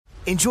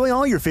Enjoy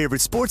all your favorite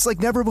sports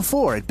like never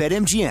before at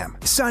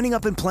BetMGM. Signing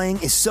up and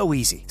playing is so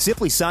easy.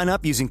 Simply sign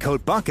up using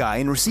code Buckeye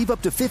and receive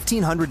up to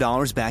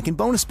 $1,500 back in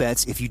bonus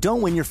bets if you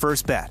don't win your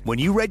first bet. When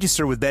you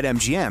register with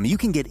BetMGM, you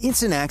can get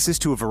instant access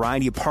to a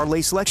variety of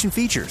parlay selection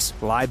features,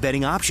 live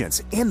betting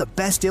options, and the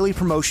best daily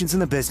promotions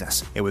in the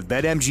business. And with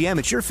BetMGM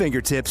at your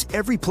fingertips,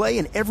 every play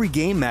and every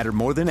game matter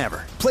more than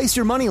ever. Place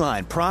your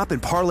moneyline, prop,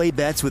 and parlay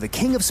bets with the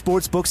king of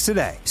sportsbooks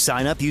today.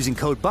 Sign up using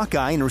code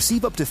Buckeye and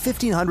receive up to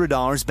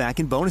 $1,500 back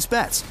in bonus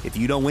bets if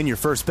you don't win your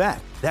first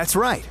bet. That's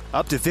right,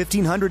 up to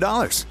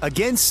 $1,500.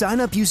 Again, sign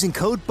up using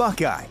code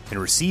Buckeye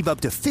and receive up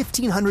to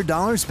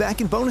 $1,500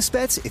 back in bonus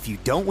bets if you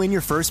don't win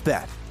your first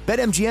bet.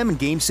 BetMGM and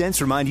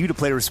GameSense remind you to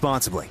play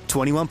responsibly.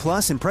 21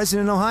 plus and present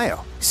in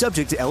Ohio.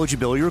 Subject to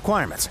eligibility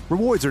requirements.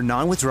 Rewards are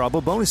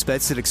non-withdrawable bonus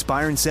bets that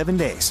expire in 7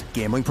 days.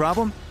 Gambling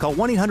problem? Call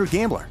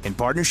 1-800-GAMBLER in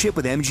partnership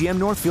with MGM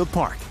Northfield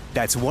Park.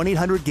 That's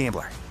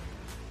 1-800-GAMBLER.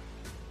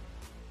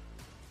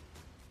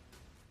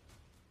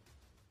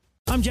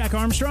 I'm Jack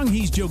Armstrong.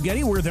 He's Joe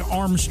Getty. We're the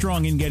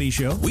Armstrong and Getty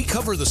Show. We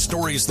cover the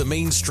stories the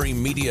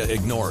mainstream media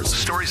ignores. The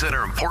stories that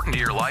are important to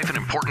your life and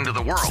important to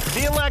the world.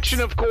 The election,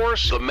 of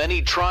course. The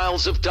many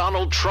trials of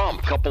Donald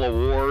Trump. Couple of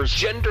wars.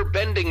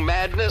 Gender-bending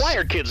madness. Why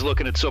are kids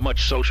looking at so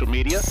much social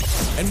media?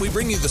 And we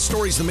bring you the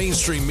stories the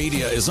mainstream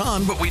media is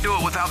on, but we do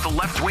it without the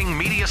left-wing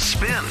media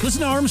spin.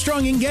 Listen to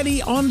Armstrong and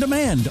Getty on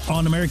demand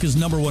on America's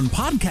 #1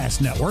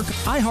 podcast network,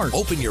 iHeart.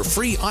 Open your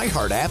free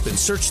iHeart app and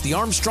search the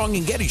Armstrong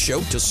and Getty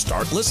Show to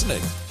start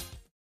listening.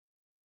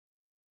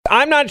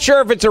 I'm not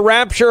sure if it's a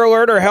rapture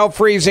alert or hell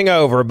freezing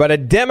over, but a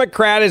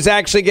Democrat is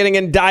actually getting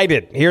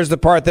indicted. Here's the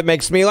part that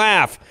makes me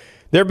laugh.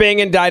 They're being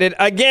indicted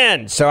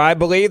again, so I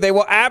believe they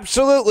will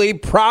absolutely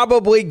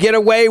probably get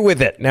away with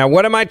it. Now,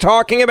 what am I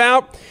talking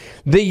about?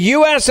 The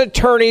U.S.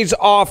 Attorney's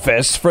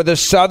Office for the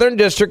Southern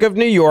District of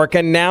New York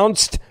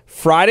announced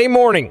Friday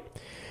morning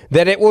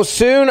that it will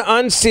soon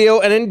unseal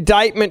an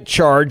indictment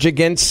charge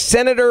against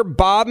Senator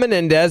Bob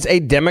Menendez, a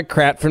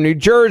Democrat from New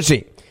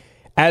Jersey,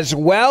 as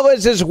well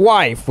as his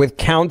wife, with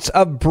counts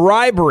of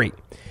bribery.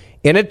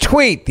 In a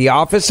tweet, the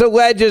office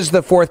alleges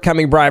the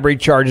forthcoming bribery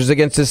charges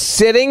against a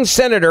sitting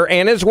senator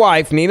and his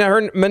wife,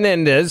 Nina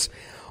Menendez,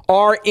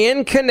 are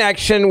in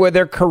connection with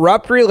their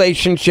corrupt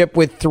relationship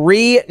with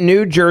 3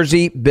 New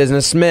Jersey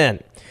businessmen.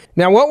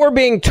 Now, what we're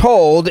being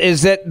told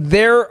is that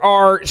there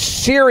are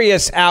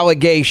serious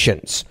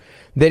allegations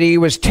that he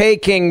was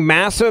taking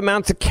massive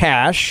amounts of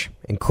cash,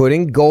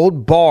 including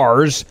gold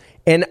bars,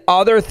 and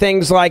other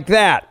things like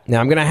that. Now,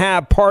 I'm going to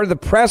have part of the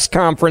press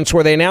conference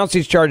where they announce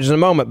these charges in a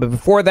moment. But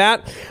before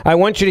that, I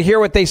want you to hear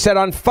what they said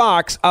on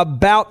Fox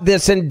about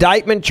this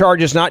indictment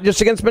charges, not just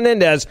against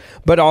Menendez,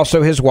 but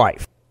also his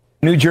wife.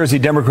 New Jersey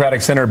Democratic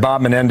Senator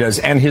Bob Menendez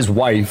and his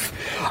wife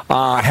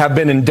have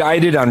been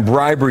indicted on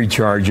bribery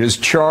charges,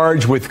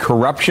 charged with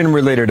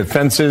corruption-related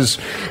offenses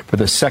for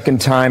the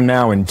second time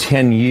now in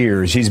 10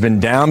 years. He's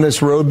been down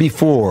this road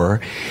before.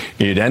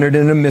 He'd entered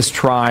in a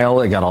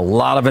mistrial. It got a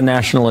lot of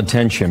national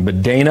attention.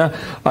 But Dana,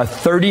 a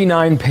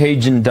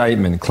 39-page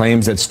indictment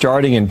claims that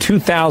starting in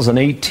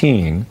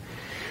 2018,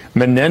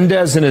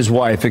 Menendez and his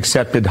wife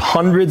accepted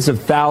hundreds of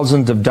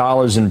thousands of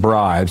dollars in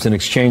bribes in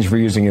exchange for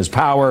using his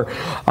power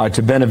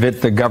to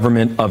benefit the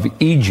government of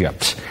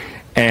Egypt.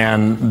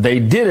 And they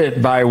did it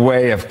by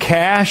way of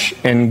cash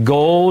and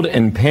gold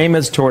and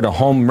payments toward a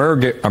home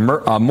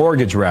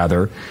mortgage,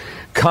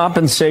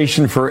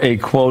 compensation for a,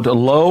 quote,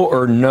 low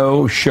or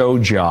no show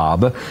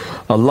job,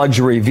 a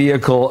luxury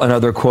vehicle, and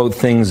other, quote,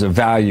 things of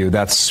value.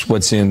 That's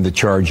what's in the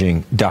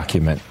charging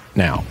document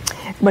now.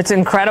 What's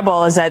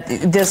incredible is that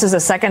this is the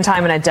second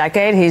time in a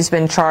decade he's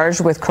been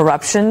charged with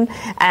corruption.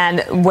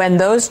 And when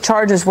those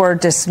charges were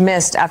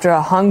dismissed after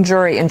a hung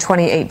jury in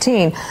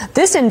 2018,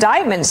 this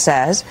indictment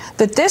says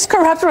that this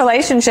corrupt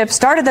relationship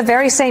started the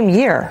very same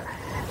year.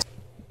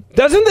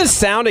 Doesn't this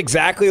sound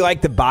exactly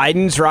like the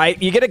Bidens, right?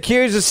 You get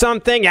accused of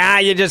something,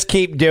 you just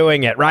keep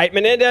doing it, right?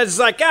 Menendez is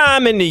like,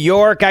 I'm in New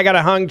York, I got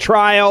a hung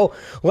trial.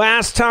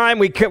 Last time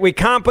we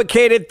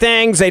complicated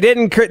things, they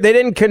didn't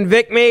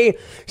convict me,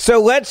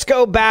 so let's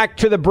go back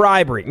to the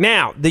bribery.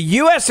 Now, the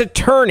U.S.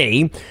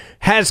 Attorney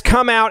has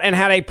come out and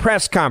had a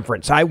press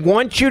conference. I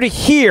want you to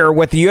hear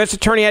what the U.S.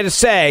 Attorney had to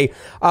say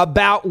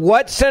about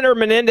what Senator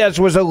Menendez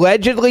was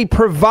allegedly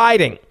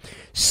providing.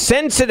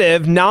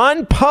 Sensitive,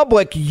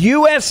 non-public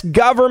U.S.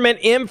 government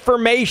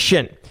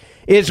information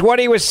is what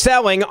he was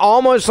selling,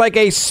 almost like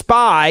a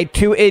spy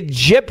to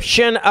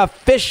Egyptian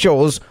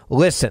officials.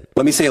 Listen.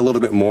 Let me say a little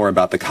bit more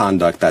about the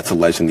conduct that's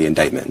alleged in the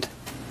indictment.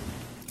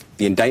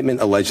 The indictment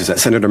alleges that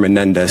Senator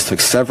Menendez took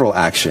several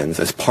actions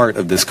as part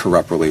of this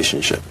corrupt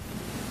relationship.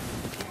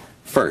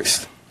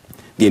 First,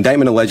 the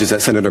indictment alleges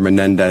that Senator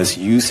Menendez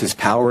used his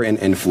power and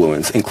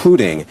influence,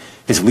 including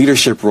his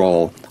leadership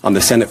role on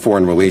the Senate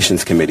Foreign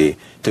Relations Committee,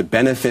 to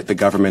benefit the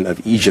government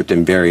of Egypt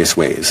in various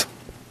ways.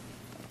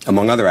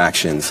 Among other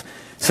actions,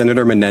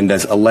 Senator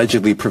Menendez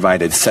allegedly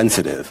provided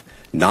sensitive,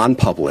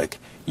 non-public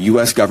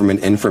U.S.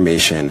 government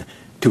information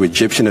to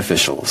Egyptian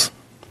officials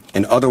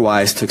and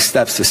otherwise took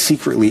steps to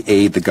secretly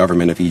aid the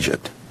government of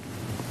Egypt.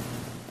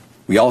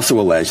 We also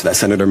allege that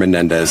Senator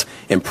Menendez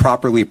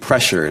improperly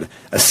pressured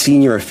a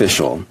senior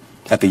official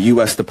at the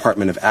U.S.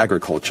 Department of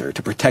Agriculture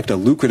to protect a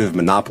lucrative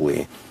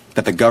monopoly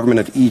that the government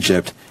of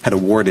Egypt had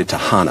awarded to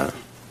Hana,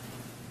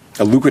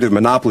 a lucrative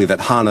monopoly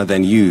that Hana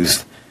then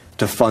used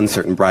to fund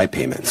certain bribe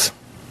payments.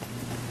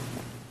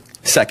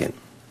 Second,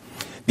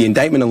 the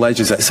indictment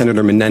alleges that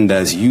Senator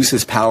Menendez used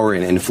his power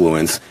and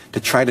influence to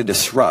try to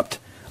disrupt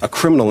a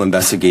criminal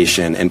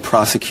investigation and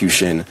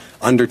prosecution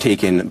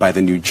undertaken by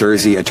the New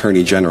Jersey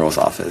Attorney General's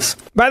office.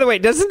 By the way,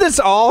 doesn't this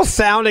all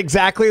sound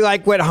exactly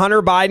like what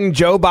Hunter Biden,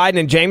 Joe Biden,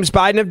 and James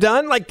Biden have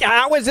done? Like,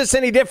 how is this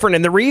any different?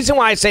 And the reason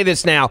why I say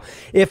this now,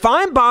 if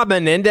I'm Bob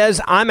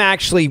Menendez, I'm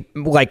actually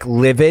like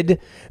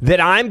livid that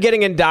I'm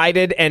getting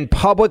indicted and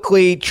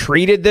publicly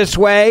treated this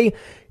way.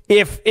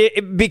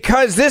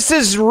 Because this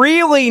is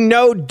really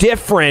no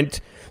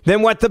different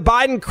than what the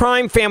Biden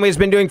crime family has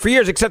been doing for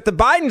years, except the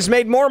Bidens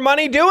made more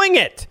money doing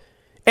it.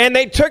 And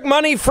they took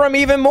money from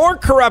even more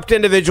corrupt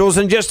individuals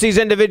than just these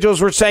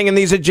individuals were saying, and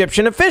these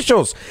Egyptian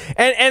officials.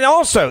 And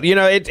also, you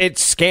know,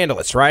 it's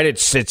scandalous, right?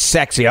 It's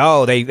sexy.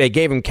 Oh, they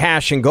gave him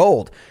cash and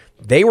gold.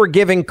 They were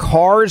giving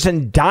cars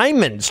and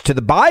diamonds to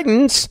the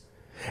Bidens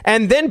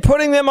and then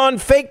putting them on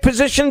fake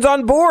positions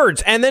on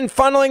boards and then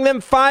funneling them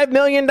 $5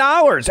 million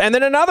and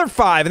then another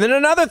 5 and then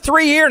another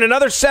 3 here and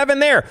another 7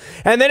 there.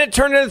 And then it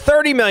turned into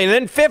 30 million,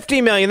 then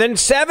 50 million, then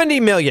 70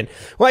 million.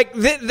 Like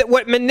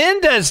what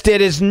Menendez did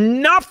is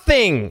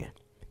nothing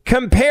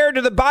compared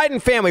to the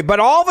Biden family. But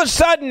all of a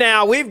sudden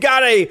now we've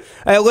got a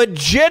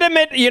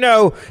legitimate,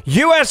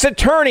 U.S.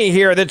 attorney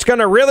here that's going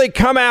to really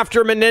come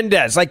after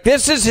Menendez. Like,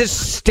 this is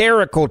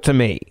hysterical to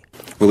me.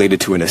 Related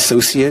to an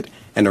associate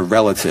and a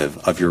relative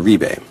of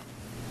Uribe.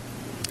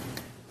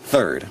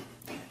 Third,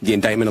 the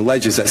indictment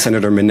alleges that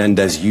Senator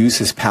Menendez used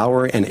his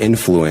power and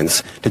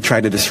influence to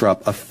try to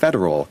disrupt a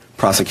federal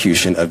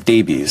prosecution of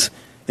Davies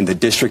in the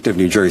District of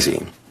New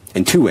Jersey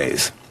in 2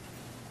 ways.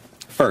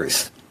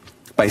 First,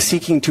 by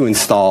seeking to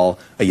install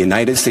a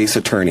United States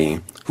attorney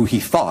who he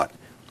thought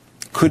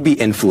could be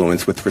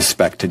influenced with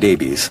respect to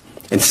Davies.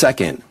 And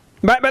second,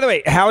 By the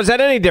way, how is that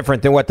any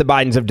different than what the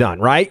Bidens have done,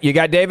 right? You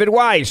got David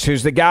Weiss,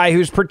 who's the guy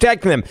who's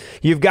protecting them.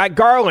 You've got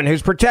Garland,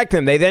 who's protecting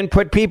them. They then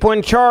put people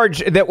in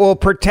charge that will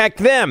protect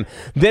them.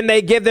 Then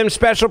they give them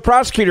special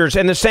prosecutors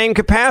in the same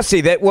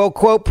capacity that will,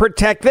 quote,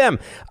 protect them.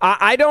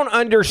 I don't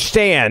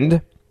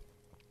understand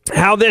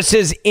how this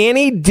is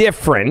any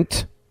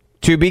different,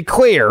 to be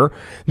clear,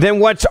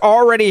 than what's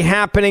already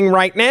happening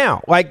right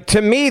now. Like,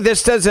 to me,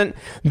 this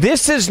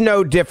is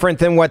no different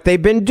than what they've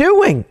been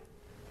doing.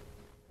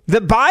 The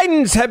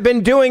Bidens have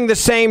been doing the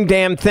same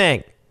damn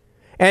thing.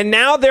 And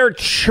now they're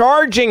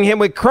charging him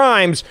with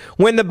crimes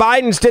when the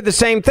Bidens did the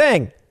same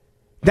thing.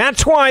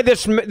 That's why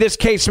this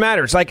case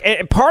matters.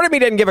 Like, part of me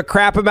doesn't give a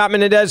crap about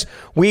Menendez.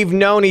 We've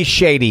known he's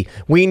shady.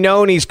 We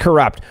know he's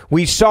corrupt.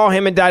 We saw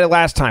him indicted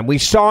last time. We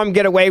saw him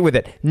get away with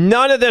it.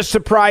 None of this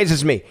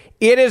surprises me.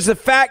 It is the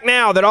fact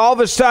now that all of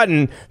a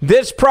sudden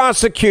this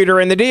prosecutor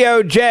and the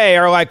DOJ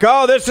are like,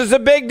 oh, this is a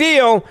big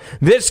deal.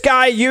 This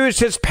guy used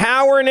his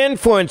power and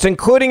influence,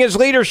 including his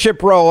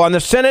leadership role on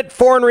the Senate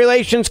Foreign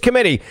Relations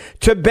Committee,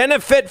 to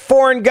benefit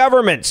foreign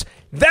governments.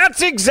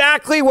 That's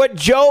exactly what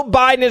Joe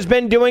Biden has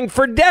been doing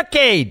for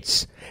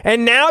decades.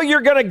 And now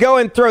you're going to go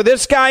and throw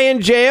this guy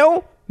in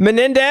jail,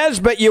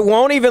 Menendez, but you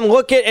won't even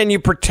look at and you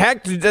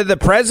protect the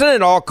president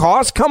at all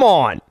costs? Come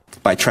on.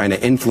 By trying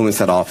to influence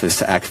that office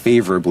to act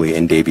favorably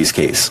in Davies'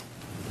 case.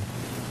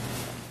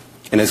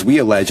 And as we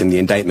allege in the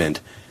indictment,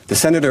 the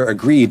senator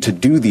agreed to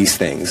do these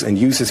things and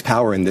use his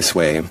power in this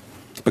way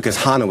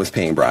because Hana was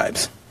paying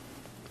bribes.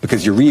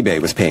 Because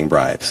Uribe was paying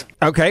bribes.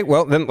 Okay,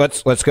 well, then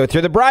let's go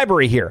through the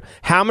bribery here.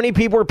 How many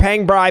people are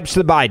paying bribes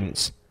to the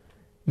Bidens?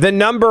 The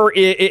number,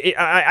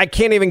 I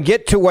can't even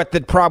get to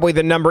what probably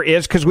the number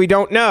is because we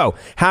don't know.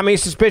 How many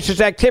suspicious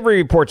activity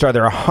reports are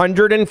there?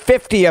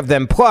 150 of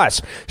them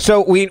plus.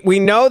 So we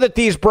know that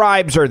these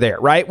bribes are there,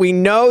 right? We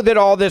know that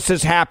all this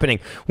is happening.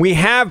 We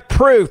have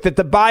proof that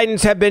the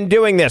Bidens have been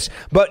doing this.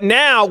 But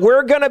now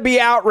we're going to be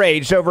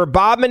outraged over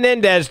Bob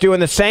Menendez doing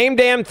the same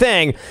damn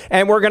thing.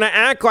 And we're going to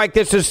act like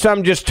this is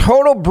some just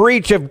total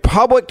breach of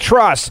public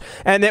trust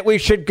and that we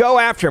should go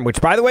after him,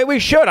 which, by the way, we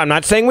should. I'm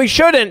not saying we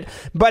shouldn't.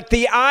 But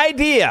the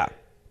idea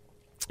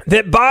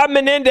that Bob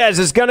Menendez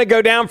is going to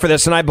go down for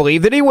this, and I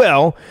believe that he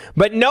will,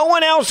 but no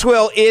one else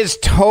will, is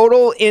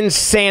total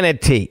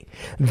insanity.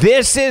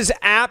 This is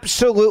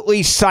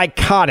absolutely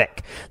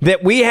psychotic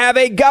that we have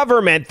a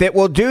government that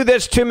will do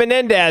this to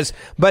Menendez,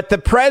 but the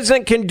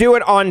president can do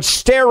it on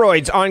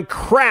steroids, on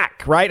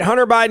crack, right?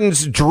 Hunter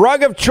Biden's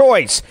drug of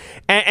choice,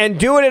 and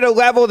do it at a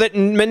level that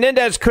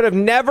Menendez could have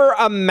never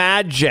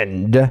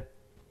imagined.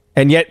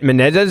 And yet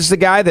Menendez is the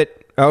guy that,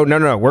 oh,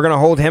 no, we're going to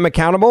hold him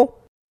accountable.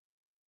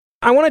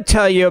 I want to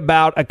tell you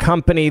about a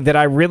company that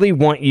I really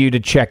want you to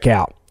check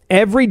out.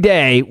 Every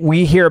day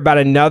we hear about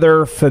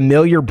another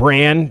familiar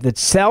brand that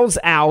sells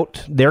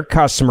out their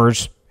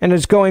customers and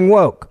is going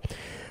woke.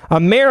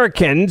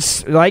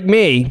 Americans like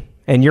me,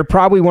 and you're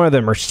probably one of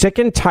them, are sick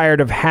and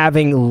tired of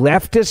having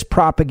leftist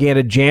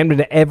propaganda jammed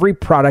into every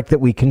product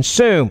that we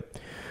consume.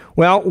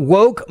 Well,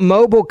 woke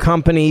mobile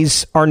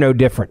companies are no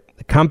different.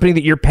 The company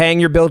that you're paying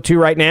your bill to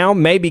right now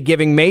may be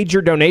giving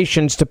major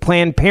donations to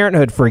Planned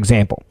Parenthood, for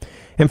example.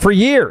 And for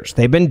years,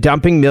 they've been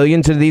dumping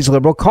millions into these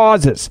liberal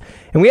causes.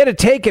 And we had to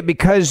take it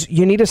because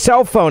you need a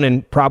cell phone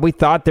and probably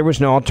thought there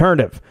was no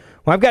alternative.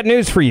 Well, I've got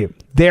news for you.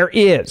 There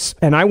is.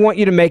 And I want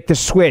you to make the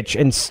switch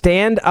and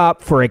stand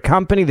up for a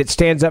company that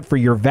stands up for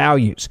your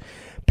values.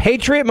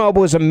 Patriot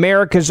Mobile is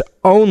America's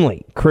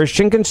only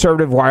Christian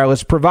conservative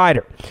wireless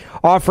provider,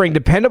 offering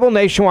dependable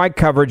nationwide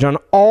coverage on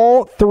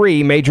all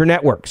three major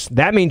networks.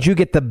 That means you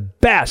get the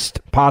best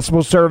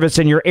possible service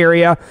in your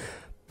area,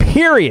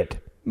 period.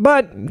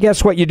 But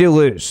guess what? You do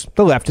lose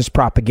the leftist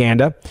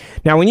propaganda.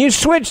 Now, when you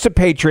switch to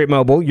Patriot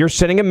Mobile, you're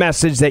sending a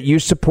message that you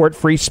support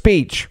free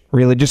speech,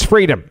 religious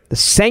freedom, the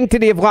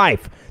sanctity of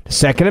life, the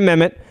Second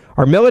Amendment,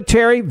 our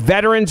military,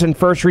 veterans, and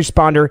first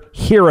responder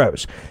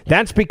heroes.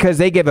 That's because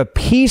they give a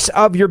piece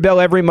of your bill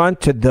every month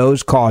to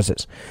those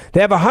causes.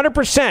 They have a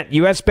 100%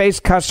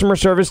 U.S.-based customer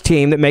service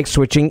team that makes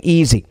switching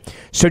easy.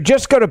 So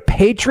just go to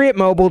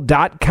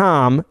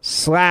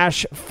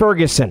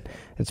patriotmobile.com/Ferguson.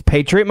 It's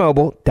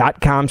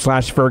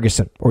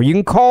patriotmobile.com/Ferguson. Or you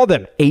can call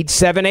them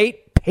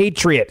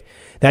 878-PATRIOT.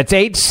 That's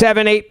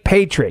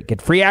 878-PATRIOT.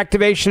 Get free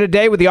activation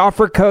today with the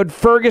offer code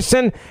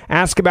Ferguson.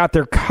 Ask about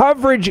their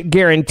coverage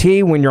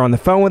guarantee when you're on the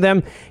phone with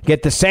them.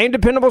 Get the same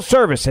dependable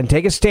service and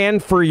take a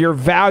stand for your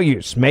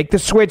values. Make the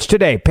switch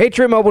today.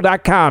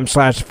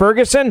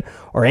 patriotmobile.com/Ferguson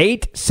or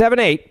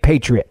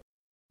 878-PATRIOT.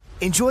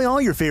 Enjoy all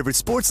your favorite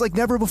sports like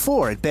never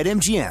before at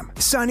BetMGM.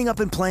 Signing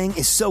up and playing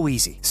is so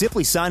easy.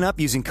 Simply sign up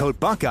using code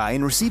Buckeye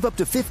and receive up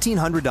to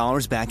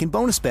 $1,500 back in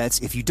bonus bets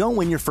if you don't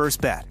win your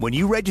first bet. When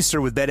you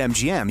register with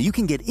BetMGM, you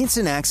can get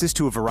instant access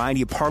to a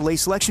variety of parlay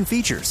selection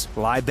features,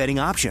 live betting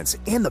options,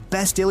 and the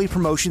best daily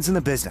promotions in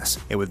the business.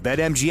 And with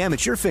BetMGM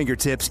at your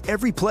fingertips,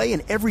 every play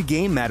and every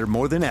game matter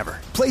more than ever.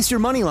 Place your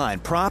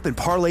moneyline, prop, and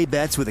parlay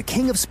bets with the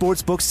king of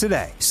sportsbooks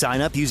today.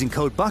 Sign up using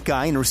code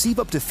Buckeye and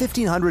receive up to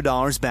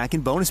 $1,500 back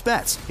in bonus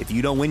bets if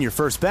you don't win your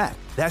first bet.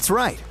 That's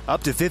right,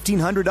 up to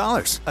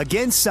 $1,500.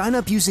 Again, sign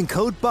up using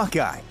code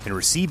Buckeye and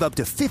receive up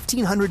to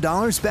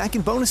 $1,500 back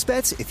in bonus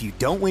bets if you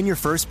don't win your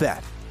first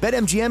bet.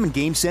 BetMGM and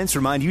GameSense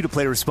remind you to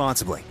play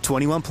responsibly.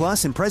 21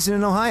 plus and present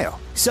in Ohio.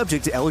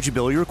 Subject to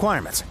eligibility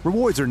requirements.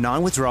 Rewards are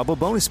non-withdrawable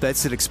bonus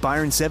bets that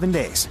expire in 7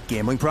 days.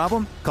 Gambling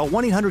problem? Call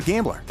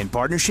 1-800-GAMBLER in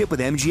partnership with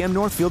MGM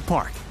Northfield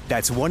Park.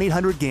 That's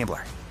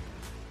 1-800-GAMBLER.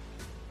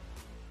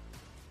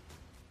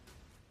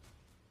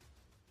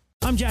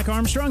 I'm Jack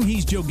Armstrong.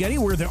 He's Joe Getty.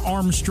 We're the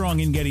Armstrong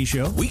and Getty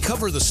Show. We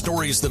cover the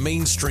stories the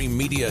mainstream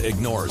media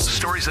ignores.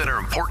 Stories that are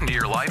important to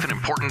your life and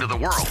important to the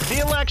world. The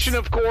election,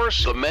 of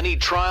course. The many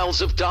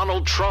trials of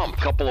Donald Trump.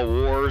 Couple of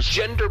wars.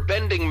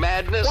 Gender-bending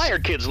madness. Why are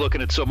kids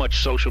looking at so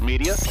much social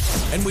media?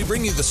 And we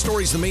bring you the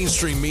stories the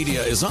mainstream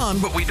media is on,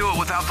 but we do it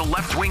without the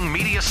left-wing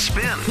media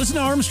spin. Listen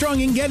to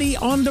Armstrong and Getty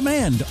on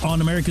demand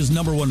on America's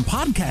 #1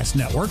 podcast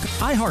network,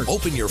 iHeart.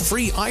 Open your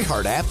free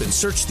iHeart app and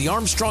search The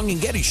Armstrong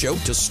and Getty Show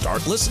to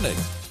start listening.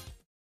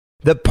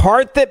 The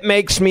part that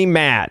makes me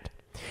mad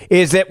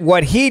is that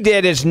what he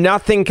did is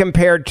nothing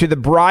compared to the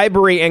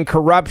bribery and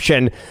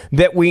corruption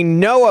that we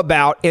know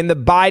about in the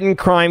Biden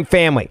crime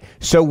family.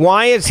 So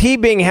why is he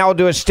being held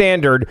to a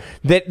standard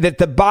that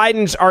the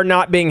Bidens are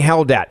not being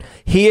held at?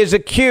 He is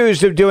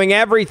accused of doing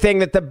everything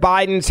that the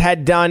Bidens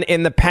had done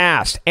in the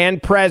past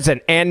and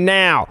present and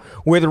now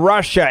with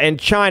Russia and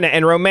China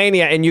and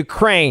Romania and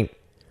Ukraine.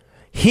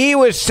 He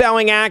was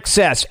selling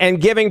access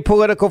and giving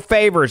political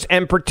favors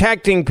and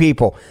protecting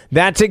people.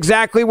 That's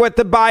exactly what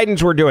the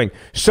Bidens were doing.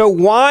 So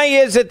why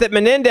is it that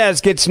Menendez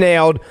gets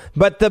nailed,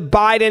 but the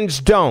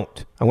Bidens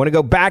don't? I want to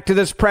go back to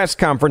this press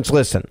conference.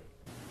 Listen.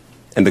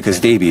 And because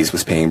Davies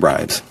was paying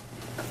bribes.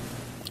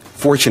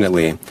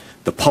 Fortunately,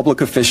 the public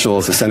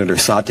officials the senator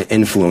sought to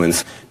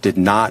influence did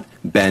not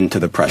bend to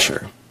the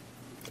pressure.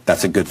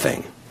 That's a good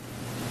thing.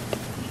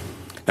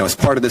 Now, as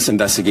part of this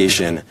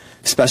investigation,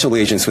 special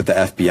agents with the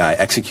FBI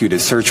executed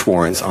search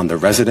warrants on the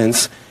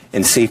residence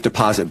and safe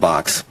deposit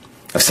box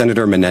of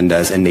Senator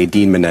Menendez and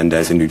Nadine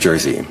Menendez in New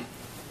Jersey.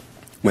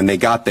 When they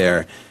got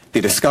there,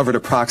 they discovered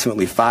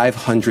approximately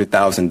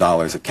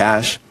 $500,000 of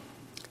cash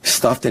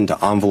stuffed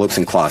into envelopes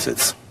and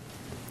closets.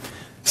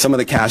 Some of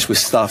the cash was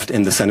stuffed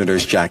in the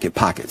senator's jacket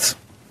pockets.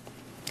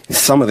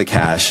 Some of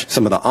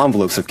the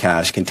envelopes of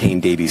cash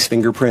contained Davies'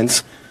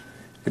 fingerprints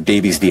or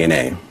Davies'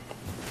 DNA.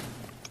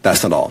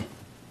 That's not all.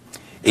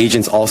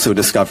 Agents also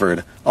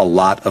discovered a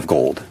lot of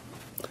gold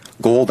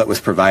that was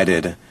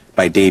provided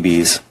by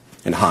Davies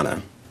and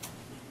Hannah.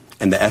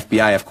 And the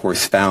FBI, of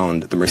course,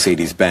 found the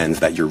Mercedes-Benz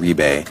that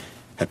Uribe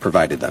had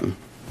provided them.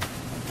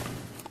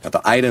 Now,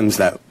 the items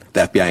that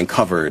the FBI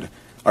uncovered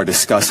are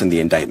discussed in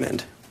the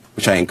indictment,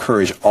 which I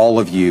encourage all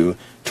of you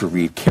to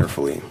read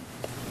carefully.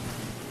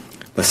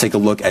 Let's take a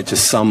look at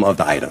just some of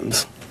the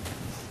items.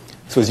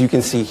 So as you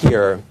can see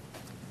here,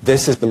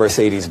 this is the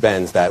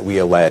Mercedes-Benz that we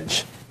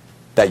allege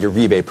that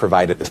Uribe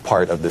provided as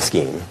part of the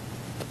scheme.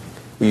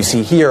 What you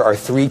see here are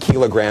 3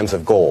 kilograms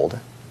of gold.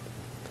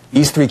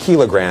 These 3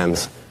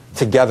 kilograms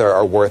together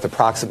are worth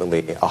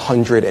approximately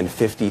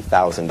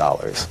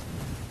 $150,000.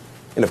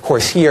 And of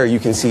course, here you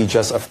can see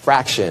just a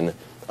fraction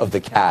of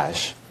the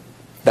cash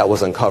that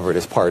was uncovered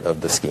as part of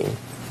the scheme.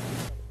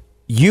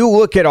 You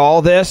look at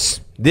all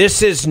this,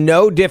 this is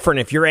no different.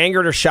 If you're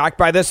angered or shocked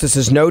by this, this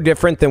is no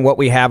different than what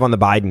we have on the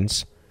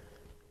Bidens.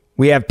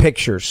 We have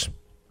pictures.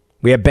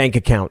 We have bank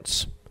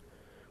accounts.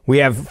 We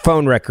have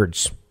phone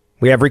records.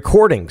 We have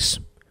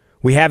recordings.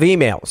 We have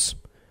emails.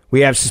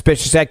 We have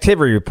suspicious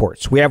activity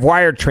reports. We have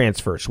wire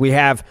transfers. We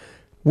have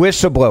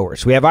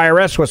whistleblowers. We have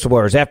IRS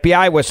whistleblowers,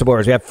 FBI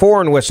whistleblowers. We have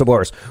foreign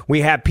whistleblowers.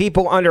 We have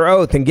people under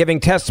oath and giving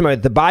testimony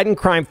that the Biden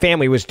crime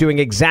family was doing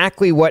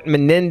exactly what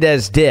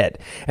Menendez did.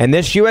 And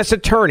this U.S.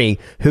 attorney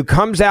who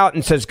comes out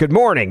and says, good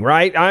morning,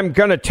 right? I'm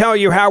going to tell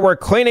you how we're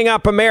cleaning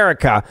up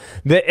America.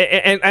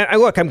 And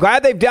look, I'm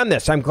glad they've done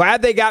this. I'm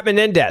glad they got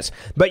Menendez.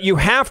 But you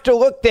have to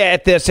look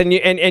at this and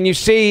you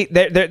see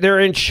they're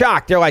in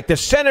shock. They're like, the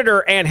senator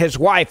and his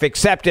wife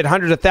accepted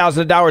hundreds of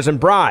thousands of dollars in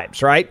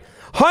bribes, right?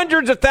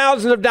 Hundreds of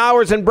thousands of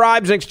dollars in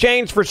bribes in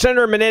exchange for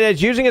Senator Menendez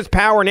using his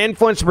power and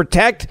influence to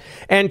protect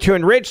and to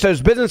enrich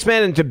those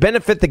businessmen and to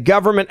benefit the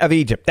government of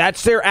Egypt.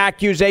 That's their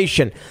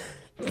accusation.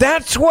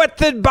 That's what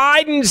the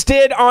Bidens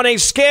did on a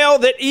scale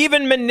that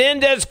even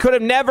Menendez could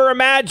have never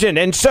imagined.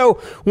 And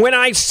so when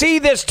I see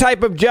this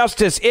type of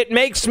justice, it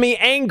makes me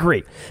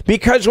angry.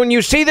 Because when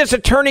you see this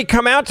attorney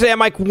come out today, I'm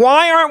like,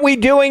 why aren't we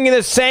doing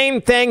the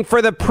same thing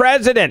for the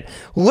president?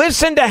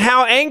 Listen to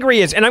how angry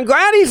he is. And I'm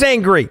glad he's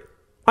angry.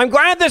 I'm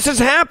glad this is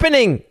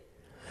happening.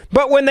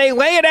 But when they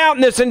lay it out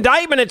in this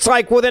indictment, it's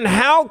like, well, then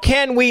how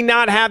can we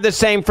not have the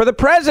same for the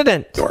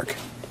president? York.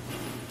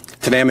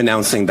 Today I'm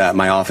announcing that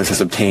my office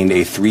has obtained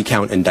a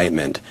 3-count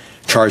indictment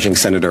charging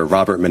Senator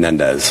Robert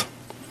Menendez,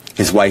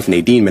 his wife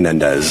Nadine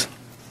Menendez,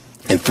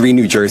 and 3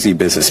 New Jersey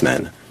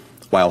businessmen,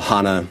 while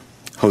Hannah,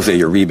 Jose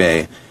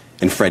Uribe,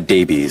 and Fred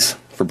Davies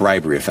for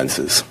bribery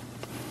offenses.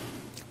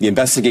 The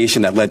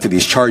investigation that led to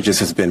these charges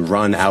has been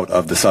run out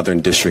of the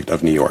Southern District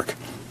of New York.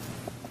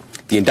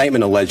 The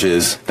indictment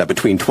alleges that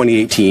between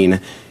 2018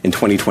 and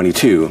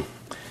 2022,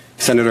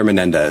 Senator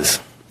Menendez,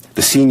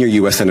 the senior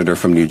U.S. Senator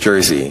from New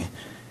Jersey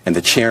and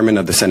the chairman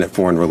of the Senate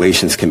Foreign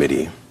Relations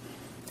Committee,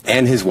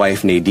 and his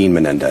wife Nadine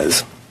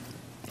Menendez,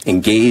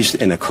 engaged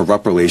in a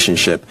corrupt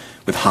relationship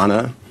with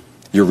Hannah,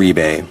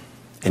 Uribe,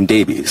 and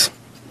Davies.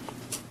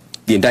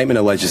 The indictment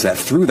alleges that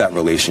through that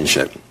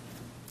relationship,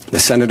 the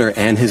senator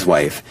and his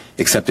wife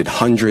accepted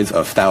hundreds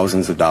of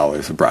thousands of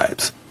dollars of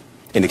bribes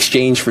in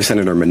exchange for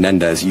Senator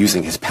Menendez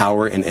using his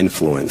power and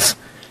influence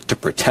to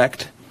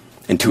protect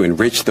and to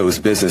enrich those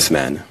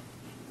businessmen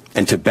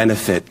and to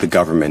benefit the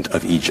government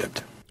of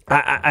Egypt.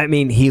 I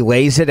mean, he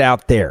lays it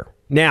out there.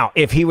 Now,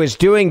 if he was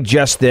doing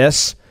just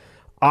this,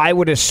 I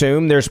would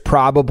assume there's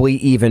probably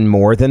even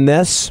more than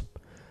this.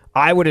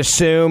 I would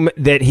assume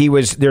that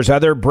there's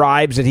other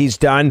bribes that he's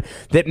done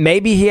that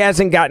maybe he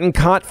hasn't gotten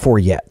caught for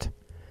yet.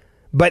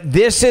 But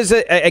this is,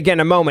 again,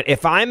 a moment.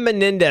 If I'm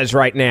Menendez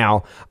right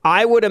now,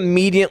 I would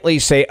immediately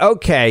say,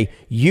 okay,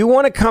 you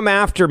want to come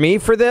after me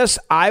for this?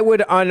 I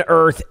would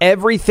unearth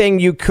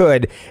everything you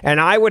could, and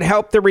I would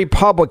help the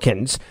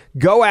Republicans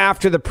go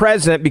after the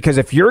president, because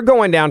if you're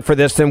going down for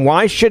this, then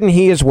why shouldn't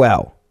he as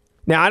well?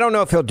 Now, I don't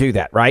know if he'll do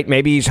that, right?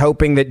 Maybe he's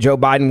hoping that Joe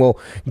Biden will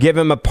give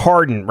him a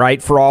pardon,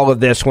 right, for all of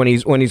this when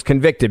he's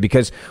convicted,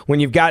 because when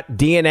you've got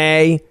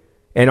DNA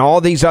and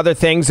all these other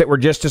things that were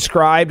just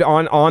described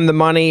on the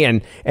money,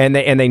 and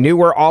they knew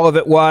where all of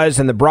it was,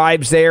 and the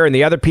bribes there, and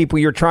the other people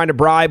you're trying to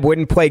bribe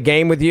wouldn't play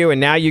game with you, and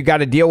now you got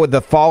to deal with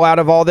the fallout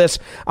of all this.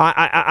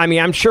 I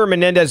mean, I'm sure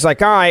Menendez is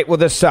like, all right, well,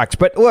 this sucks.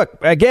 But look,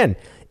 again,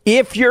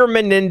 if you're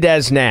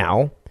Menendez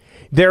now,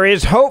 there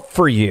is hope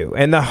for you.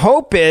 And the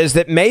hope is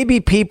that maybe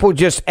people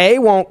just, A,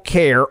 won't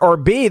care, or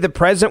B, the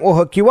president will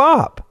hook you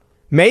up.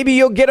 Maybe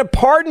you'll get a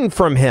pardon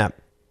from him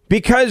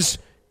because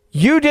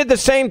you did the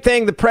same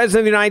thing the president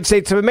of the United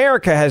States of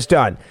America has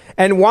done.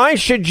 And why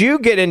should you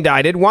get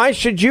indicted? Why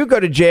should you go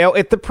to jail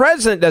if the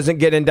president doesn't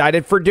get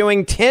indicted for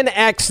doing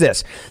 10x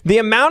this? The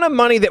amount of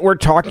money that we're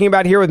talking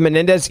about here with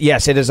Menendez,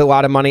 yes, it is a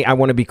lot of money. I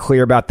want to be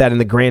clear about that in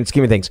the grand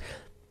scheme of things.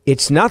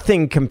 It's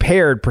nothing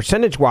compared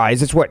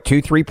percentage-wise. It's what,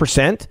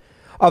 2-3%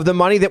 of the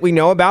money that we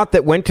know about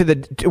that went to the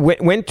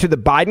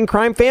Biden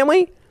crime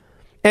family?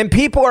 And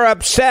people are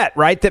upset,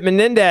 right, that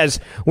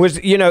Menendez was,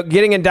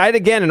 getting indicted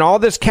again, and all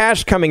this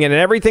cash coming in and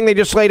everything they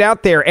just laid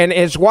out there. And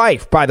his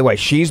wife, by the way,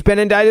 she's been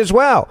indicted as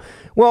well.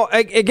 Well,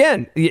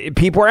 again,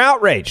 people are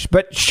outraged.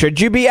 But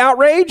should you be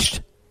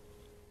outraged?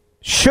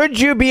 Should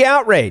you be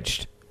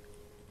outraged?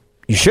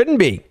 You shouldn't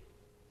be.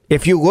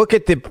 If you look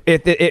at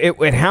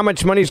at how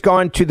much money's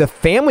gone to the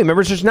family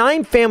members, there's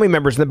 9 family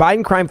members in the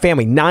Biden crime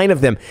family, 9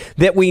 of them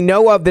that we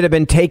know of that have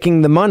been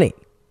taking the money.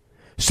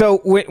 So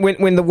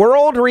when the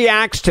world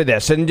reacts to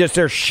this and just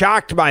they're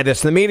shocked by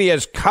this, the media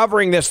is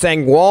covering this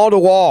thing wall to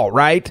wall,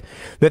 right?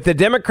 That the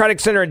Democratic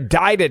Senator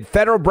indicted,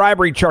 federal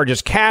bribery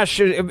charges,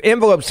 cash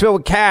envelopes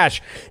filled with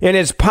cash in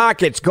his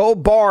pockets,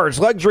 gold bars,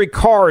 luxury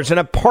cars, an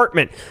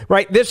apartment,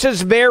 right? This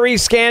is very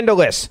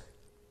scandalous.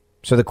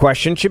 So the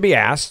question should be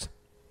asked,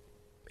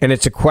 and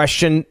it's a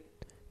question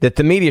that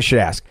the media should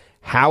ask.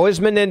 How is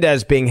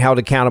Menendez being held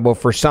accountable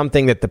for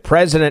something that the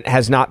president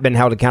has not been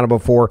held accountable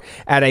for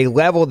at a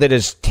level that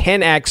is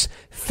 10x,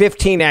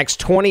 15x,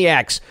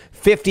 20x,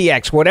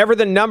 50x, whatever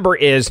the number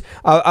is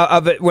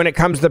of it when it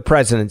comes to the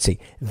presidency?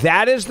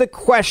 That is the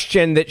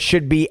question that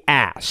should be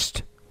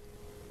asked.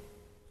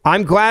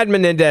 I'm glad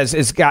Menendez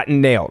has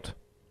gotten nailed,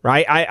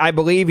 right? I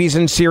believe he's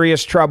in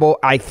serious trouble.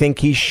 I think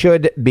he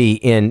should be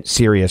in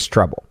serious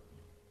trouble.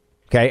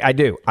 Okay, I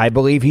do. I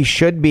believe he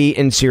should be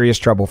in serious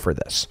trouble for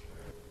this.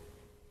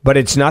 But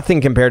it's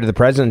nothing compared to the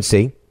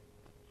presidency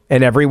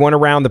and everyone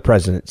around the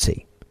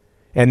presidency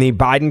and the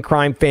Biden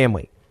crime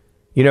family.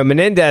 You know,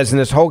 Menendez and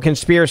this whole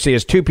conspiracy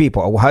is two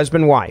people, a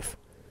husband, wife.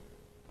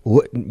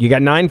 You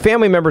got 9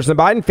 family members in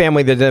the Biden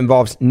family that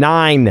involves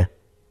 9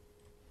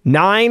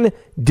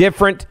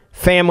 different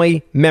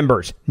family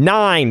members.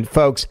 9,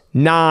 folks,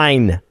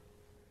 9.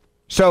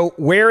 So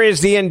where is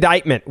the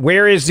indictment?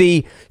 Where is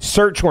the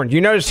search warrant? You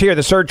notice here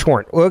the search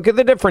warrant. Look at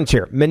the difference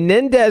here.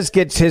 Menendez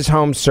gets his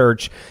home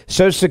search,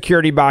 Social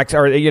Security box,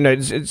 or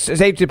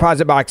safe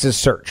deposit box is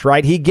search,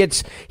 right? He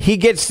gets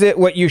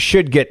what you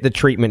should get, the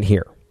treatment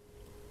here.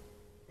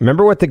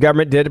 Remember what the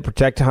government did to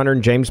protect Hunter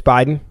and James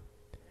Biden?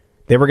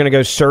 They were going to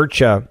go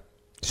search a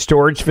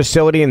storage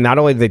facility, and not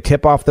only did they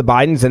tip off the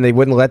Bidens, and they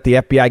wouldn't let the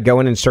FBI go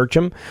in and search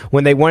them.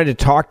 When they wanted to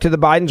talk to the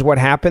Bidens, what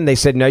happened? They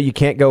said, no, you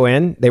can't go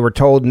in. They were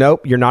told,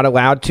 nope, you're not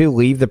allowed to.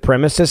 Leave the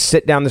premises,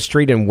 sit down the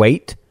street and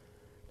wait.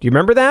 Do you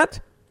remember that?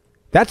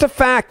 That's a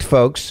fact,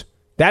 folks.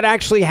 That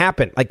actually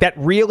happened. Like, that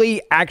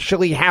really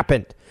actually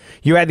happened.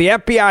 You had the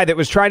FBI that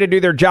was trying to do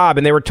their job,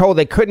 and they were told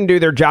they couldn't do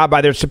their job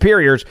by their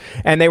superiors,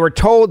 and they were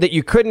told that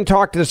you couldn't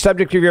talk to the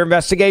subject of your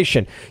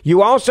investigation.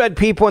 You also had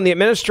people in the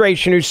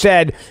administration who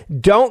said,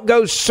 don't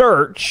go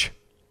search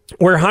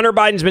where Hunter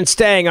Biden's been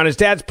staying on his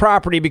dad's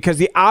property because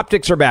the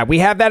optics are bad. We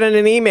have that in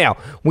an email.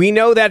 We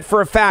know that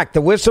for a fact.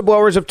 The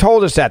whistleblowers have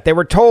told us that. They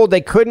were told they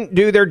couldn't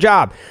do their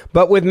job.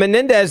 But with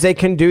Menendez, they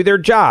can do their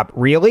job.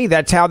 Really?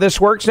 That's how this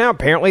works now?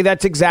 Apparently,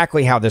 that's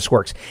exactly how this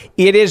works.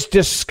 It is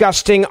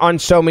disgusting on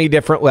so many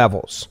different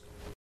levels.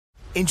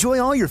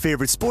 Enjoy all your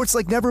favorite sports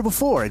like never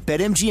before at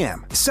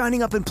BetMGM.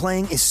 Signing up and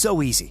playing is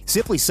so easy.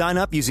 Simply sign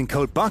up using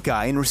code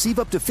Buckeye and receive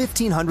up to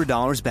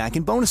 $1,500 back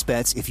in bonus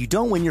bets if you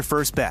don't win your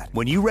first bet.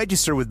 When you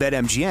register with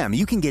BetMGM,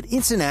 you can get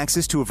instant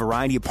access to a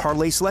variety of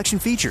parlay selection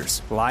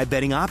features, live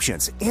betting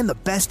options, and the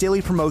best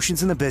daily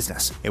promotions in the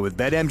business. And with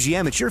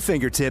BetMGM at your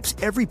fingertips,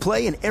 every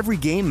play and every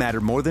game matter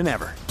more than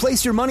ever.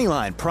 Place your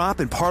moneyline, prop,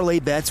 and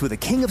parlay bets with the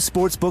king of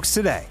sportsbooks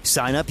today.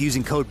 Sign up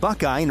using code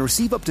Buckeye and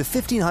receive up to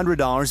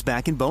 $1,500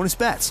 back in bonus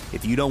bets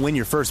if you don't win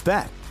your first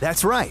bet.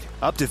 That's right,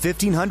 up to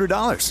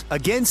 $1,500.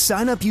 Again,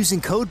 sign up using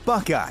code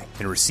Buckeye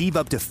and receive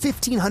up to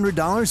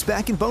 $1,500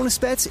 back in bonus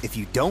bets if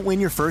you don't win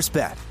your first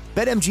bet.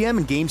 BetMGM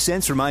and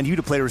GameSense remind you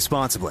to play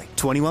responsibly.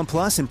 21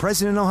 plus and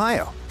present in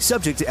Ohio.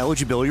 Subject to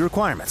eligibility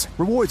requirements.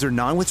 Rewards are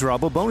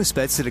non-withdrawable bonus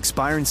bets that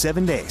expire in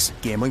 7 days.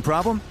 Gambling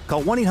problem?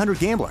 Call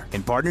 1-800-GAMBLER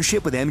in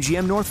partnership with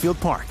MGM Northfield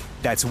Park.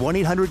 That's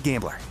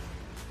 1-800-GAMBLER.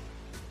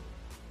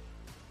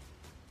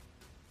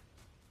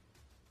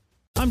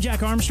 I'm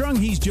Jack Armstrong.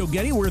 He's Joe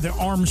Getty. We're the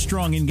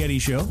Armstrong and Getty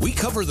Show. We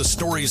cover the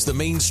stories the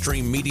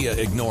mainstream media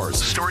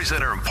ignores. Stories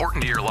that are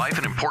important to your life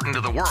and important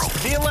to the world.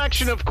 The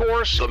election, of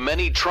course. The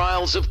many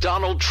trials of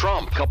Donald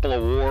Trump. Couple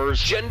of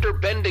wars.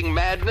 Gender-bending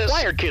madness.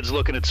 Why are kids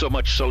looking at so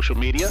much social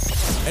media?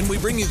 And we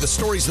bring you the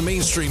stories the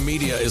mainstream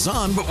media is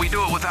on, but we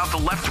do it without the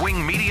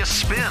left-wing media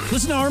spin.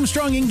 Listen to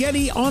Armstrong and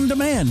Getty on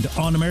demand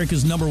on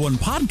America's #1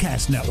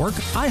 podcast network,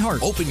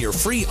 iHeart. Open your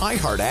free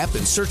iHeart app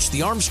and search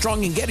The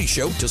Armstrong and Getty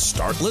Show to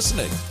start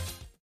listening.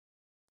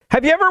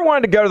 Have you ever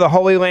wanted to go to the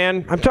Holy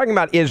Land? I'm talking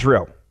about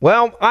Israel.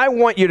 Well, I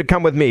want you to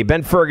come with me,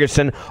 Ben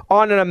Ferguson,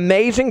 on an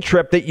amazing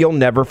trip that you'll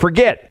never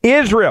forget.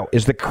 Israel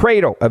is the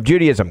cradle of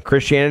Judaism,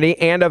 Christianity,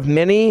 and of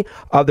many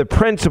of the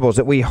principles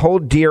that we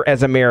hold dear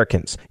as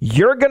Americans.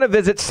 You're going to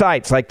visit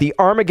sites like the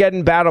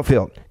Armageddon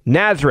battlefield,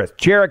 Nazareth,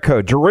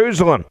 Jericho,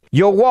 Jerusalem.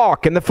 You'll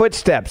walk in the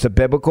footsteps of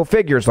biblical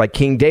figures like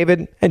King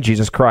David and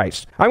Jesus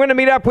Christ. I'm going to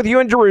meet up with you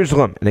in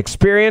Jerusalem and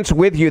experience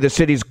with you the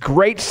city's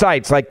great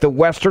sites like the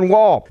Western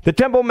Wall, the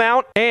Temple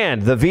Mount,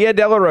 and the Via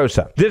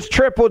Dolorosa. This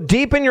trip will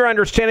deepen your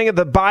understanding of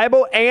the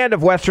Bible and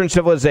of Western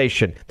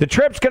civilization. The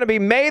trip's going to be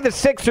May the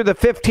 6th through the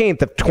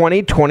 15th of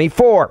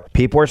 2024.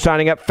 People are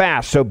signing up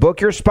fast, so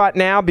book your spot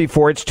now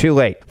before it's too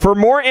late. For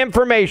more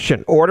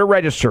information or to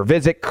register,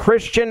 visit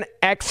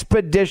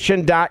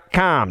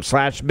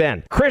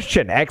ChristianExpedition.com/Ben.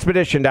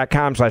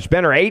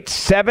 ChristianExpedition.com/Ben or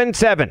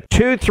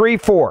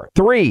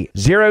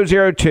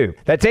 877-234-3002.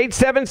 That's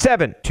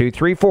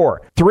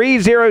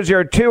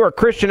 877-234-3002 or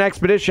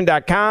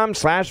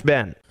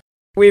ChristianExpedition.com/Ben.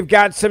 We've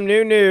got some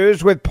new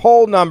news with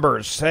poll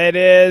numbers. It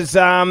is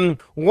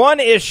one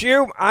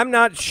issue. I'm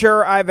not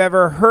sure I've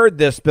ever heard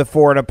this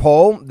before in a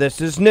poll.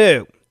 This is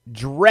new.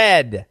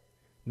 Dread.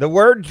 The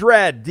word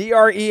dread,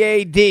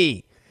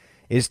 D-R-E-A-D,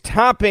 is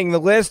topping the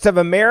list of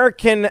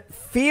American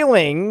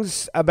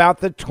feelings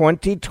about the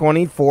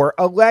 2024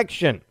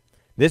 election.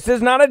 This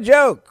is not a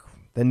joke.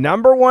 The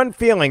number one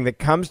feeling that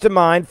comes to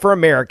mind for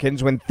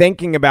Americans when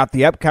thinking about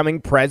the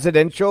upcoming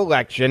presidential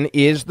election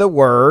is the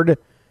word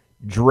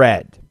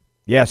dread.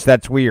 Yes,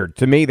 that's weird.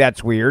 To me,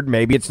 that's weird.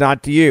 Maybe it's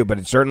not to you, but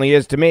it certainly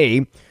is to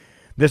me.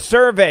 The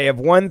survey of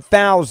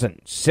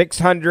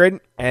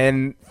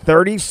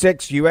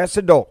 1,636 U.S.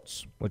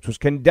 adults, which was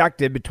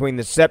conducted between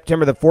the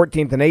September the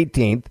 14th and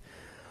 18th,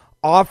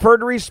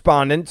 offered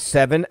respondents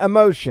 7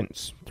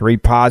 emotions, 3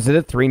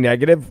 positive, 3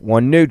 negative,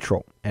 1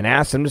 neutral, and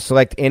asked them to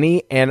select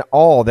any and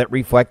all that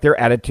reflect their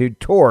attitude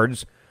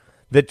towards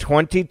the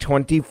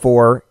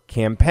 2024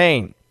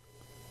 campaign.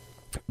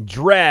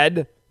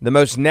 Dread, the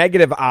most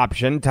negative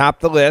option,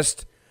 topped the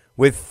list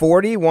with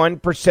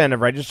 41% of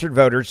registered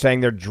voters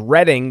saying they're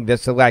dreading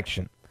this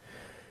election.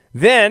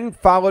 Then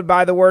followed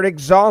by the word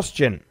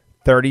exhaustion,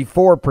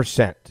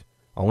 34%.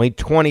 Only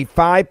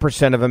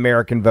 25% of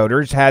American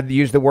voters had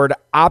used the word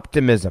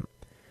optimism.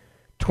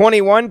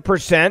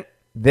 21%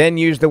 then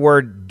used the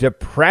word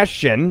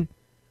depression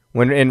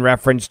when in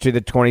reference to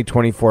the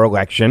 2024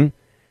 election.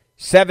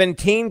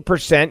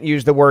 17%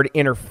 used the word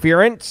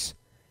interference,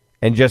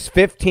 and just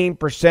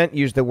 15%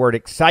 used the word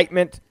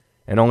excitement,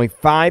 and only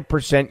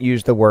 5%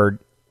 used the word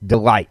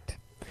delight.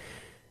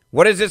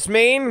 What does this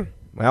mean?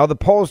 Well, the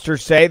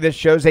pollsters say this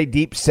shows a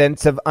deep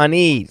sense of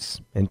unease.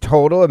 In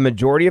total, a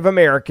majority of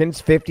Americans,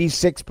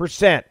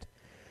 56%,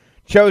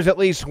 chose at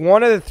least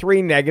one of the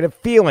 3 negative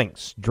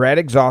feelings, dread,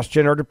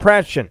 exhaustion, or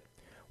depression,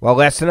 while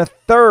less than a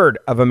third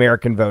of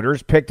American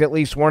voters picked at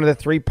least one of the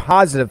 3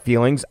 positive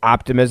feelings,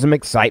 optimism,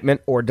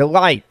 excitement, or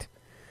delight.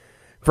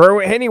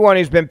 For anyone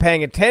who's been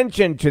paying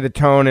attention to the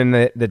tone and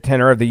the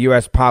tenor of the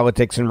U.S.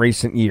 politics in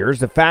recent years,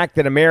 the fact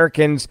that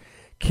Americans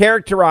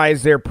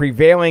characterize their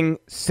prevailing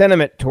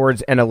sentiment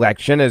towards an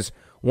election as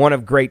one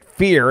of great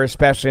fear,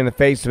 especially in the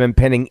face of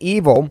impending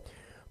evil,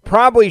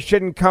 probably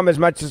shouldn't come as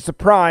much as a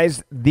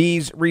surprise,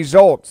 these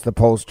results, the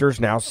pollsters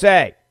now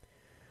say.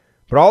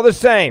 But all the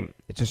same,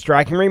 it's a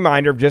striking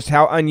reminder of just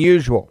how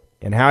unusual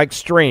and how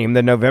extreme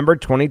the November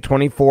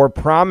 2024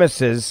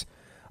 promises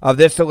of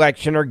this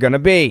election are going to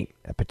be.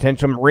 A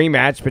potential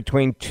rematch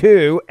between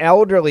 2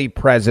 elderly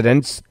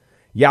presidents,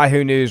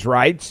 Yahoo News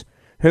writes,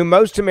 who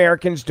most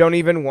Americans don't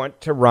even want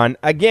to run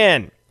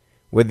again,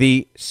 with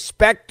the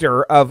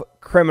specter of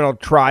criminal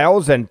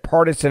trials and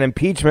partisan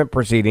impeachment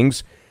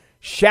proceedings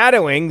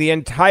shadowing the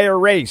entire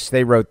race,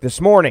 they wrote this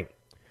morning.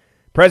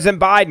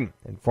 President Biden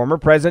and former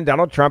President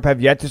Donald Trump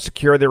have yet to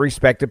secure their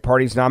respective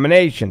parties'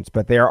 nominations,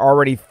 but they are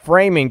already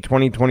framing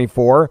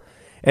 2024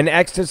 in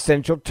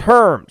existential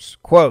terms.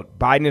 Quote,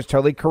 Biden is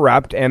totally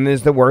corrupt and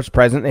is the worst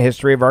president in the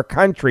history of our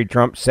country,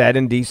 Trump said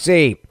in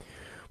D.C.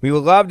 We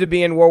would love to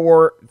be in World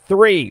War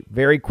III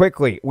very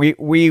quickly.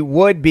 We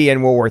would be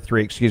in World War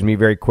III,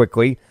 very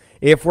quickly,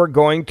 if we're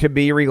going to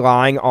be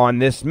relying on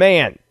this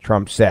man,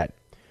 Trump said.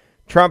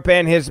 Trump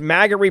and his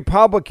MAGA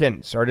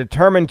Republicans are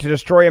determined to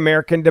destroy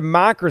American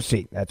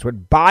democracy. That's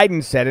what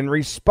Biden said in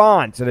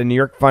response at a New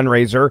York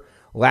fundraiser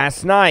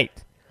last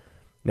night.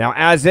 Now,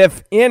 as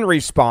if in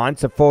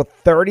response, a full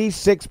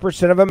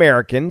 36% of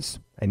Americans,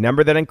 a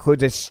number that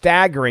includes a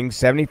staggering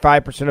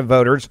 75% of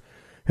voters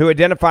who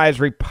identify as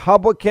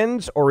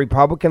Republicans or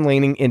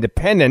Republican-leaning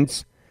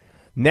independents,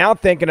 now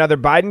think another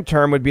Biden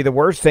term would be the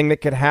worst thing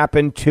that could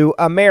happen to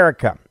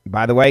America.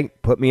 By the way,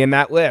 put me in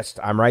that list.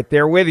 I'm right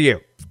there with you.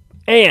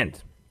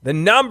 And the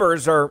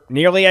numbers are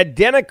nearly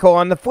identical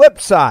on the flip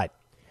side,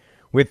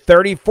 with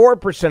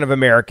 34% of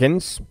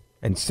Americans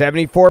and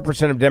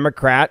 74% of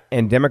Democrat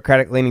and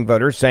Democratic-leaning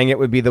voters saying it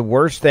would be the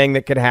worst thing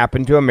that could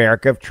happen to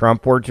America if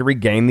Trump were to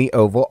regain the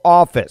Oval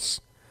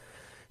Office.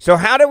 So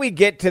how do we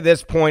get to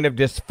this point of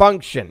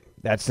dysfunction?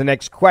 That's the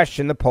next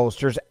question the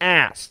pollsters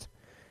asked.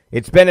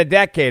 It's been a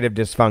decade of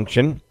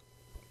dysfunction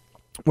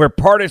where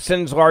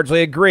partisans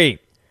largely agree.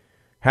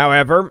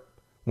 However,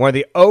 one of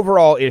the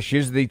overall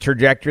issues is the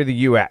trajectory of the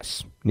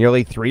U.S.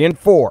 Nearly 3 in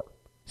 4,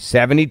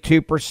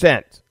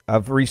 72%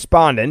 of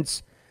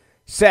respondents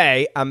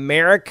say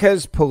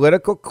America's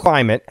political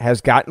climate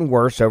has gotten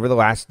worse over the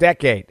last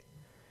decade.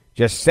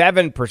 Just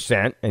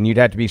 7%, and you'd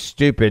have to be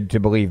stupid to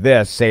believe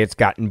this, say it's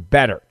gotten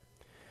better.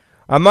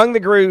 Among the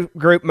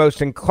group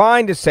most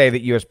inclined to say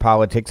that U.S.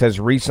 politics has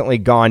recently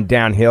gone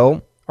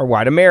downhill are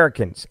white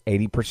Americans,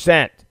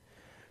 80%.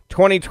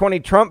 2020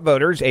 Trump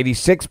voters,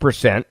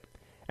 86%.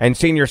 And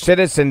senior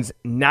citizens,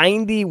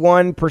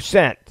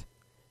 91%,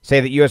 say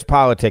that U.S.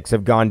 politics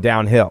have gone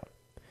downhill.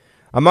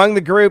 Among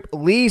the group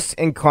least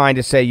inclined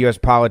to say U.S.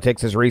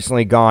 politics has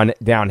recently gone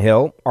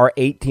downhill are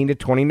 18 to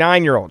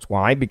 29-year-olds.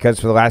 Why? Because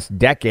for the last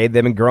decade,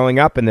 they've been growing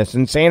up in this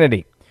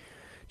insanity.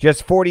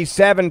 Just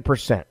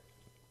 47%.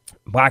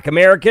 Black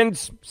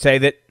Americans say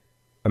that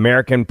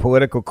American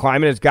political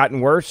climate has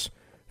gotten worse.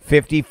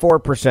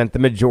 54%, the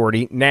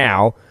majority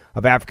now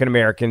of African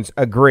Americans,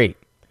 agree.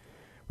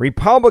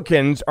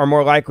 Republicans are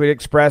more likely to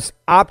express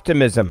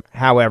optimism,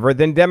 however,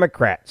 than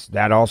Democrats.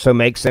 That also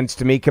makes sense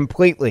to me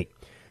completely.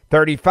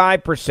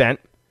 35%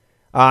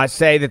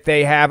 say that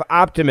they have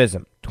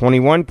optimism.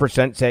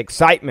 21% say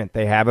excitement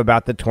they have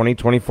about the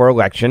 2024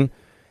 election.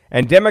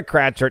 And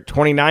Democrats are at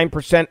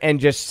 29%, and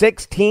just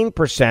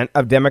 16%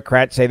 of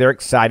Democrats say they're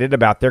excited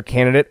about their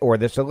candidate or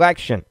this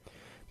election.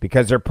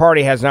 Because their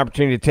party has an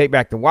opportunity to take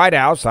back the White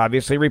House,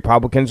 obviously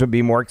Republicans would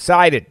be more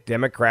excited.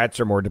 Democrats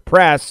are more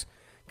depressed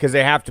because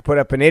they have to put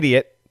up an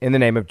idiot in the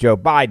name of Joe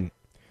Biden.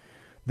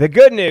 The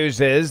good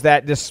news is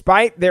that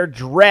despite their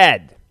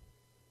dread,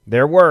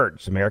 their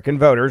words, American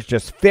voters,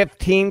 just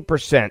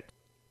 15%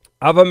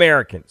 of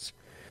Americans,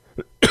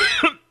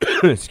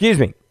 excuse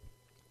me,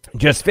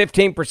 just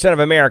 15% of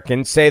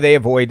Americans say they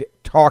avoid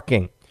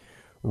talking,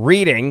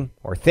 reading,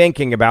 or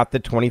thinking about the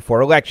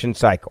 24 election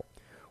cycle.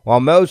 While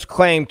most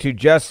claim to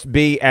just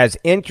be as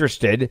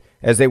interested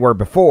as they were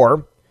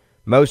before,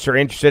 most are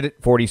interested.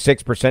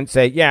 46%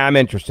 say, yeah, I'm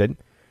interested.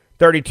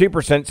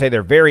 32% say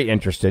they're very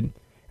interested.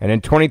 And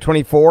in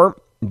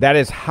 2024, that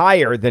is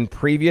higher than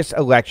previous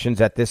elections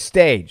at this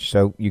stage.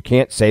 So you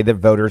can't say that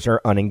voters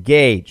are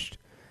unengaged.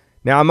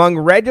 Now, among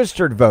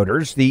registered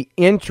voters, the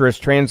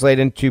interest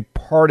translates into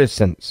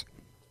partisans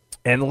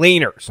and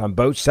leaners on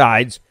both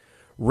sides,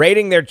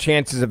 rating their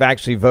chances of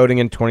actually voting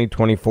in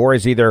 2024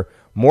 as either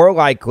more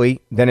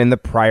likely than in the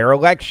prior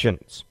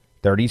elections.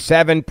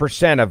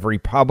 37% of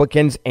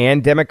Republicans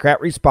and Democrat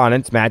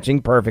respondents,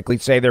 matching perfectly,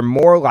 say they're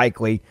more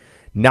likely,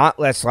 not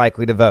less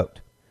likely to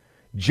vote.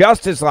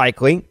 Just as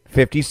likely,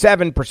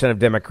 57% of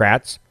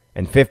Democrats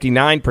and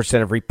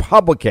 59% of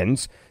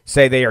Republicans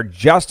say they are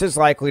just as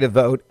likely to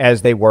vote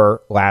as they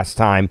were last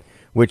time,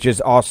 which is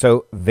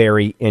also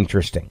very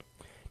interesting.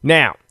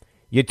 Now,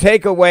 you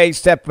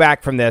step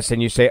back from this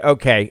and you say,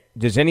 okay,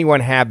 does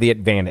anyone have the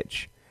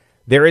advantage?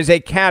 There is a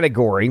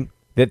category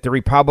that the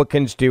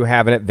Republicans do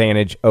have an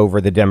advantage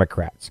over the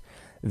Democrats.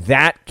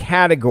 That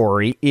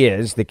category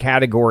is the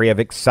category of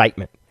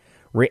excitement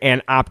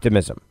and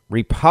optimism.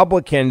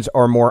 Republicans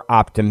are more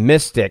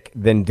optimistic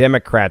than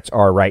Democrats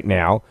are right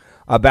now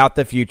about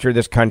the future of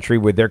this country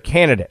with their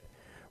candidate.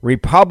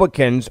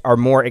 Republicans are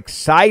more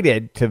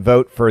excited to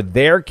vote for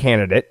their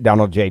candidate,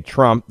 Donald J.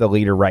 Trump, the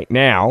leader right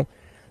now,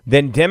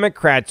 than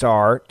Democrats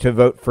are to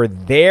vote for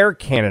their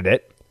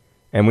candidate,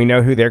 and we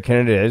know who their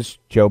candidate is,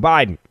 Joe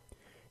Biden.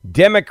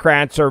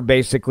 Democrats are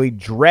basically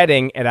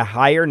dreading at a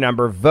higher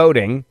number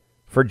voting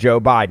for Joe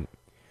Biden.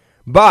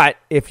 But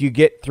if you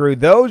get through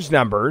those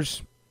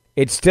numbers,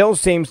 it still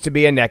seems to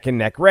be a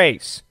neck-and-neck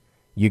race.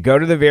 You go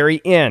to the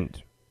very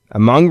end.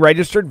 Among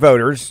registered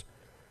voters,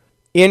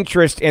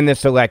 interest in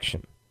this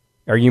election.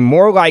 Are you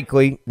more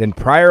likely than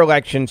prior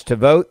elections to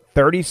vote?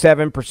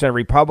 37%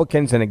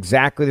 Republicans and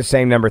exactly the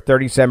same number,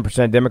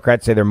 37%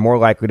 Democrats say they're more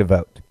likely to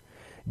vote.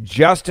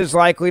 Just as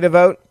likely to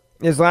vote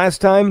as last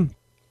time,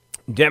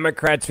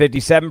 Democrats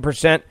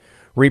 57%.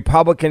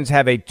 Republicans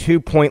have a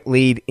 2-point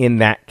lead in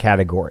that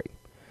category.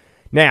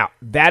 Now,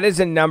 that is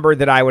a number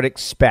that I would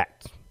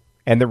expect.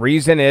 And the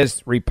reason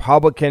is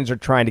Republicans are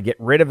trying to get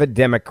rid of a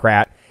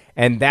Democrat,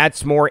 and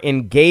that's more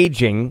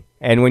engaging.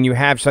 And when you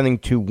have something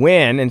to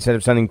win instead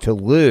of something to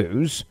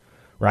lose,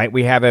 right?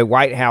 We have a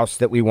White House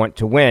that we want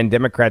to win.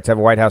 Democrats have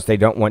a White House they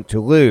don't want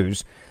to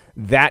lose.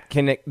 That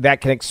can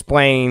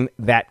explain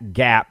that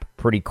gap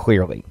pretty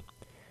clearly.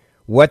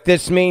 What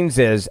this means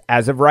is,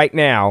 as of right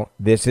now,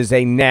 this is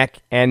a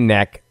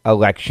neck-and-neck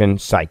election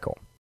cycle.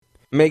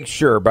 Make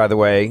sure, by the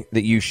way,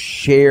 that you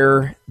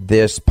share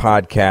this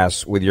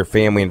podcast with your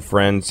family and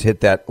friends.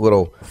 Hit that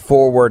little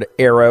forward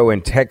arrow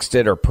and text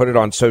it or put it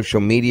on social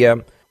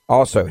media.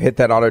 Also, hit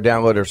that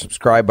auto-download or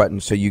subscribe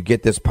button so you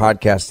get this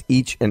podcast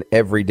each and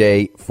every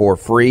day for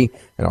free.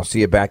 And I'll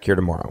see you back here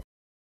tomorrow.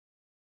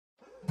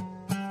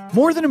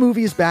 More Than a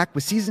Movie is back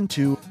with Season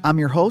 2. I'm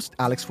your host,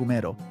 Alex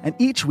Fumero, and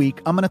each week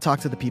I'm going to talk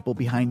to the people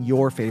behind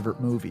your favorite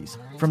movies.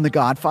 From The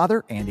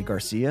Godfather, Andy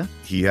Garcia.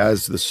 He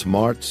has the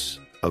smarts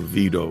of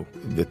Vito,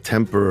 the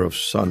temper of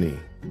Sonny,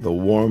 the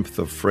warmth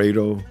of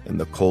Fredo, and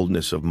the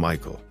coldness of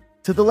Michael.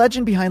 To the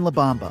legend behind La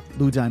Bamba,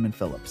 Lou Diamond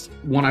Phillips.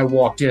 When I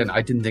walked in,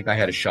 I didn't think I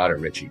had a shot at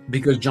Richie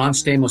because John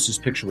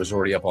Stamos' picture was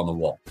already up on the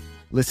wall.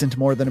 Listen to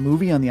More Than a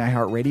Movie on the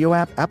iHeartRadio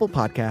app, Apple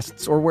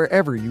Podcasts, or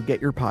wherever you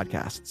get your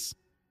podcasts.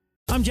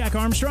 I'm Jack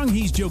Armstrong.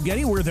 He's Joe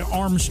Getty. We're the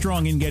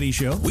Armstrong and Getty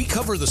Show. We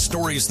cover the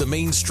stories the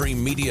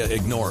mainstream media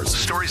ignores.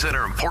 Stories that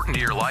are important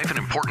to your life and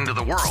important to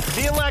the world.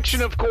 The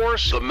election, of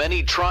course. The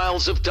many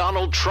trials of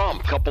Donald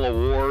Trump. Couple of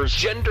wars.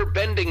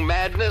 Gender-bending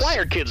madness. Why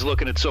are kids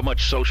looking at so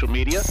much social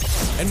media?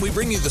 And we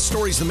bring you the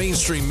stories the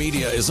mainstream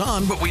media is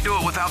on, but we do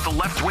it without the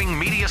left-wing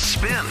media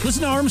spin.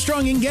 Listen to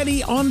Armstrong and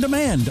Getty on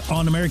demand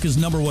on America's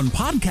 #1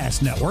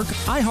 podcast network,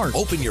 iHeart.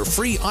 Open your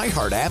free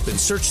iHeart app and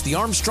search The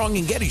Armstrong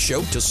and Getty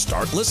Show to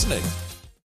start listening.